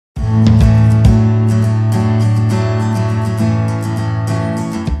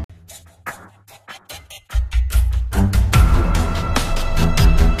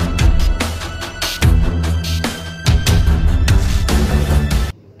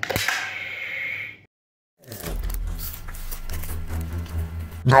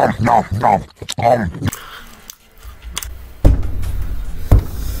Nom nom nom nom.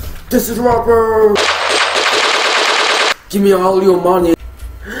 This is robber! Give me all your money!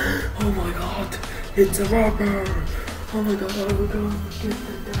 Oh my god, it's a robber! Oh my god, get them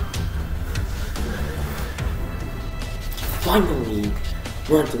down. Finally,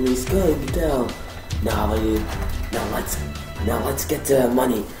 Martin is going down. Now let's get the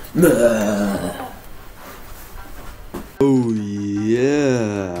money. Oh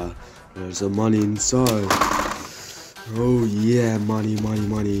yeah, there's some money inside. Oh yeah, money.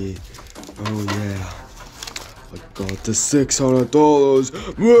 Oh yeah, I got the $600.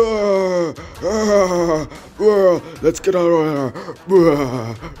 Let's get out of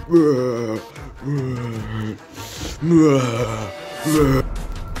here.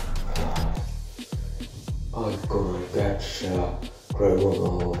 I'm gonna catch a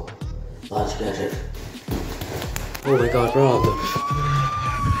criminal. Let's get it. Oh my god, Rob.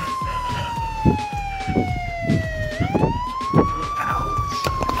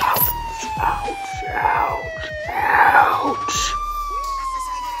 Ouch.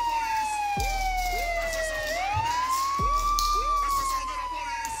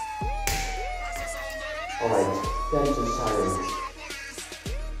 Alright, that's the silence.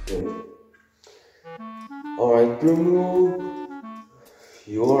 Good. Alright, criminal.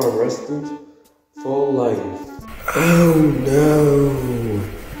 You are arrested for life. Oh no!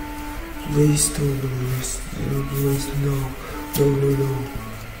 Please don't arrest me. Please no. Oh no.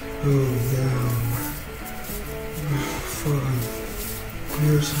 Fine.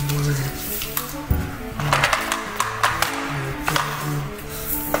 Here's some money.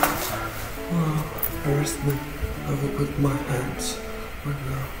 Arrest me. I will put my hands right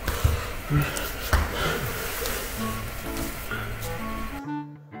now.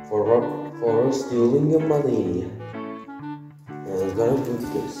 For stealing your money. And I'm gonna do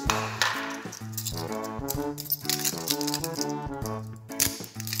this.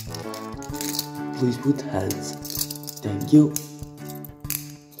 Please put hands. Thank you.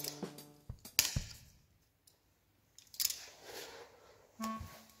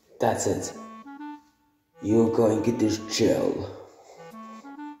 That's it. You're going to this jail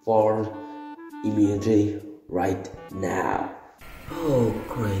for immediately right now. Oh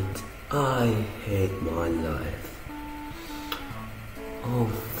great, I hate my life. Oh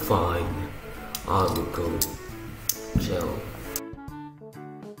fine, I will go to jail.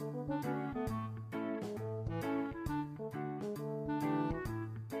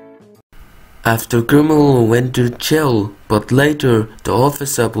 After criminal went to jail, but later the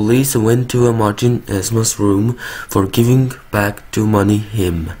officer police went to Martin Eesmaa's room for giving back to money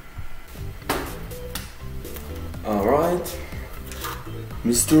him. Alright,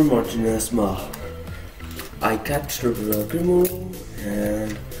 Mr. Martin Eesmaa, I captured the criminal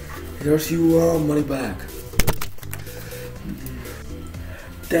and here's your money back.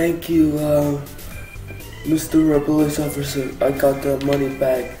 Thank you, Mr. Police Officer, I got the money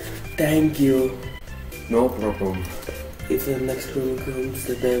back. Thank you. No problem. If the next criminal comes,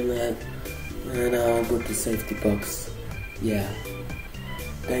 then and I'll put the safety box. Yeah.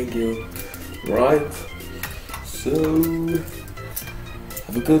 Thank you. Right. So,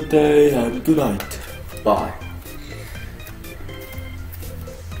 have a good day and good night. Bye.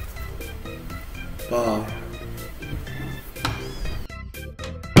 Bye.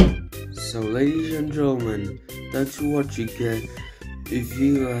 So, ladies and gentlemen, thanks for watching. If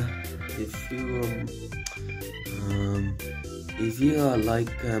you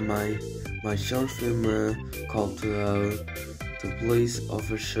like my short film called The Police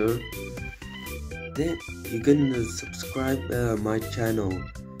Officer, then you can subscribe my channel.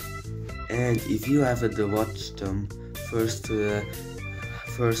 And if you haven't watched first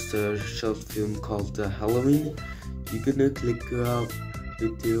short film called Halloween, you can click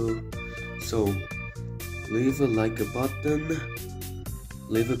video. So leave a like button,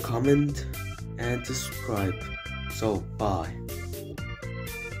 leave a comment and subscribe. So bye.